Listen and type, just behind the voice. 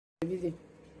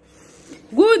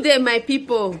Good day, my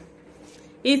people.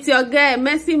 It's your girl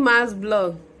Mercy Mars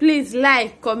blog. Please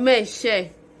like, comment,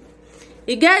 share.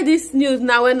 You get this news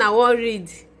now when I want read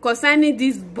concerning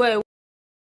this boy.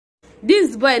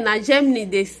 This boy na Germany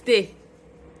they stay.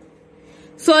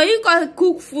 So he got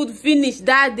cook food finish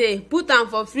that day, put am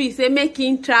for free, say make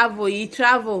him travel. He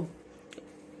travel.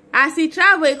 As he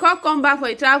travel, he can't come back for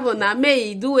a travel now. May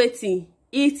he do wetin?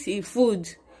 Eat his food.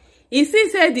 He see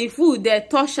say the food they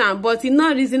touch am, but he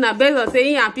not reason based on say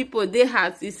he and people they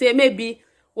have. He say maybe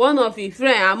one of his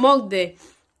friend among them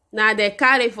now they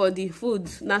carry for the food.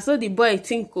 Now so the boy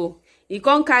think oh, he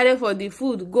can't carry for the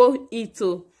food go eat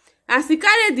oh. As he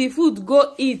carry the food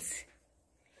go eat,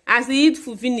 as he eat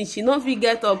food finish, he not fit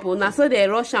get up oh. Now so they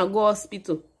rush and go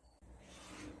hospital.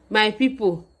 My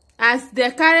people, as they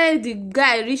carry the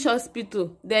guy reach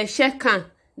hospital, they check am.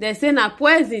 They say na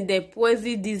poison. They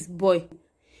poison this boy.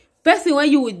 Person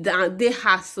when you with they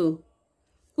hustle,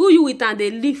 who you with and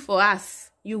they live for us,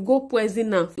 you go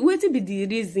poison now. Wetin be the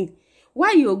reason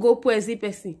why you go poison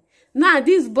person? Now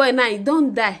this boy now he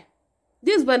don't die.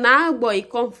 This boy now how boy he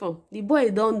come from? The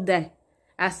boy don't die.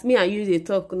 As me and you they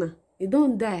talk now, he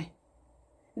don't die.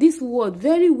 This word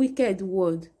very wicked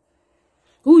word.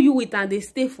 Who you with and they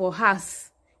stay for us?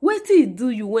 Wetin he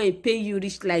do you when he pay you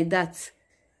rich like that?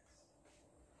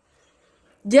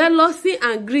 Jealousy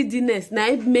and greediness now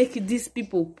it make these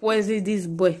people poison this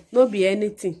boy. No be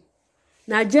anything.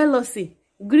 Now jealousy,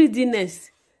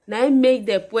 greediness now it make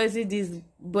them poison this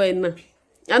boy now.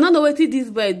 I don't know what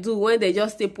this boy do when they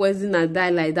just stay poison and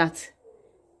die like that.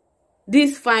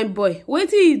 This fine boy, what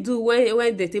he do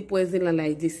when they take poison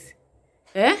like this?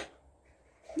 Eh?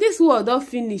 This word don't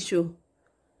finish oh.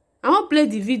 I want play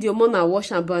the video more than watch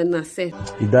about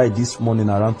myself. He died this morning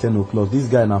around 10 o'clock. This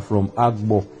guy now from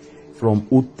Agbo, from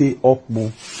Ote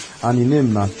Okbo, and his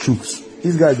name na Chooks.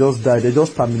 This guy just died. They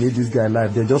just terminate this guy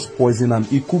life. They just poison him.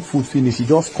 He cook food finish. He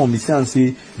just come. He say and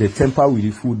say they temper with the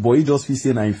food, but he just feel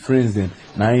say na him friends then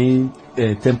na him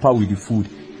temper with the food.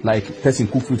 Like person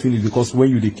cook food finish because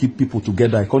when they keep people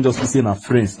together, you can't just be saying na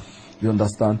friends. You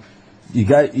understand? The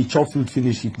guy he chop food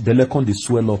finish. Belle con dey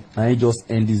swell up, and he just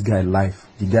end this guy life.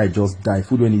 The guy just die.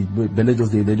 Food when he belle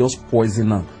just they just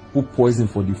poison him. Put poison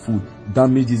for the food,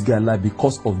 damage this guy life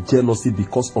because of jealousy,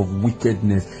 because of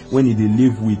wickedness. When they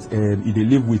live with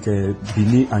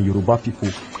Benin and Yoruba people,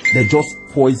 they just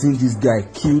poison this guy,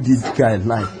 kill this guy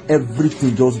life.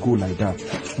 Everything just go like that.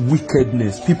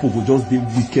 Wickedness. People will just be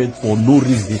wicked for no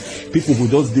reason. People will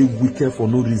just be wicked for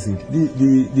no reason.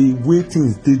 The way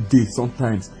things they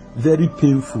sometimes very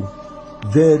painful,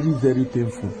 very very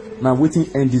painful. Now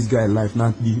waiting end this guy life.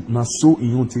 Now so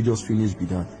in your just finish be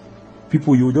that.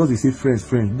 People, you just they say friends.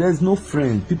 There's no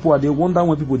friend. People are they wonder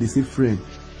when people they say friend.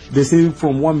 They say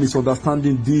from one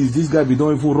misunderstanding, this guy we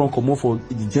don't even run come on for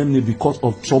the Germany because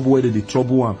of trouble where they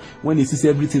trouble him. When they see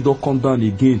everything don't come down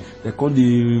again, they come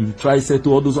the try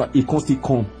settle all those. It can't still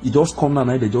come. It just come down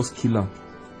now they just kill him.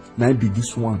 Now it be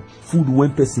this one. Food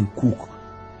when person cook.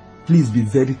 Please be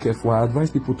very careful. I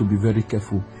advise people to be very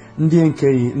careful.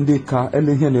 Ndị ka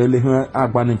elehe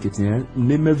agbani nkịtị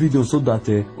name video so that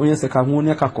onye se ka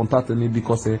onye ka contact me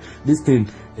because this thing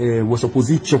was supposed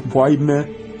to chop for ime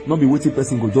not be waiting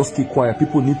person go just keep quiet.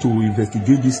 People need to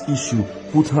investigate this issue,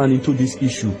 put hand into this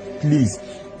issue please,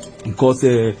 because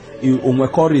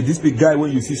this big guy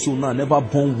when you see so now never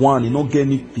born one, he not get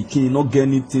any pikin, he not get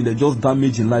anything, they just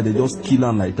damage in life, they just kill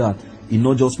him like that. It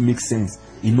not just make sense.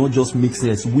 It not just makes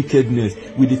sense. Wickedness.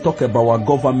 We dey talk about our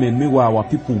government, meanwhile our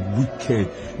people wicked.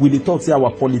 We dey talk say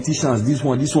our politicians, this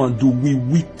one do. We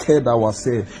wicked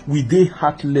ourselves. We dey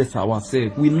heartless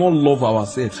ourselves. We not love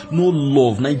ourselves. No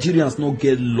love. Nigerians not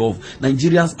get love.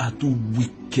 Nigerians are too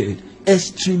wicked.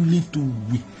 Extremely too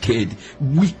wicked.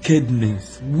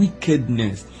 Wickedness.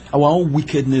 Our own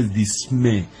wickedness this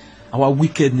smell. Our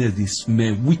wickedness this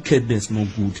smell. Wickedness no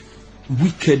good.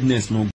 Wickedness no good.